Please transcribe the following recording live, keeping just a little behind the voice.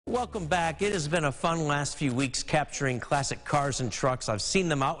Welcome back. It has been a fun last few weeks capturing classic cars and trucks. I've seen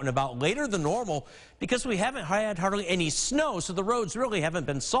them out and about later than normal because we haven't had hardly any snow, so the roads really haven't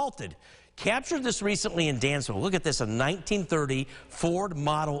been salted. Captured this recently in Dansville. Look at this, a 1930 Ford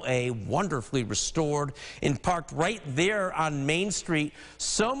Model A, wonderfully restored and parked right there on Main Street.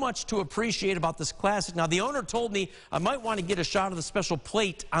 So much to appreciate about this classic. Now, the owner told me I might want to get a shot of the special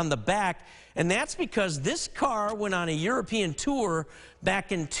plate on the back, and that's because this car went on a European tour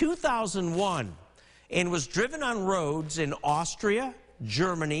back in 2001 and was driven on roads in Austria,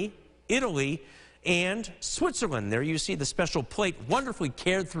 Germany, Italy, and Switzerland. There you see the special plate, wonderfully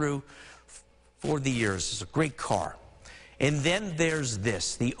cared through for the years. It's a great car. And then there's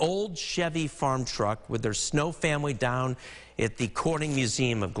this, the old Chevy farm truck with their snow family down at the Corning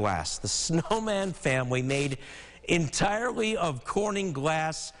Museum of Glass. The Snowman family made entirely of Corning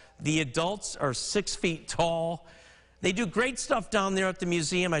glass. The adults are 6 feet tall. They do great stuff down there at the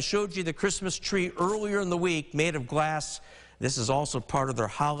museum. I showed you the Christmas tree earlier in the week made of glass. This is also part of their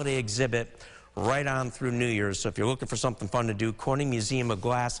holiday exhibit right on through New Year's. So if you're looking for something fun to do, Corning Museum of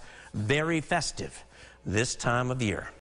Glass, very festive this time of year.